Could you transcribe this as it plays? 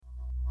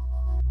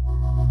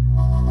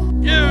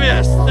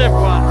a stiff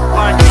one,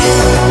 Sparky.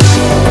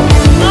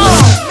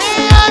 Oh,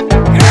 man!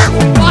 You're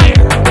fired!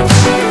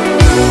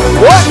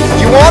 What?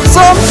 You want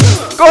some?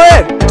 Go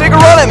ahead, take a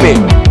run at me.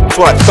 That's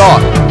what I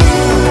thought.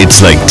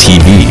 It's like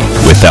TV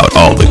without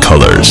all the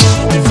colors.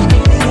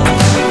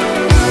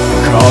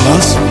 Call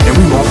us, and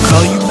we won't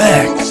call you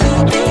back.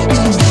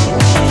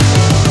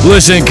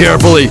 Listen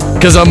carefully,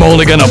 cause I'm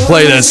only gonna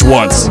play this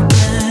once.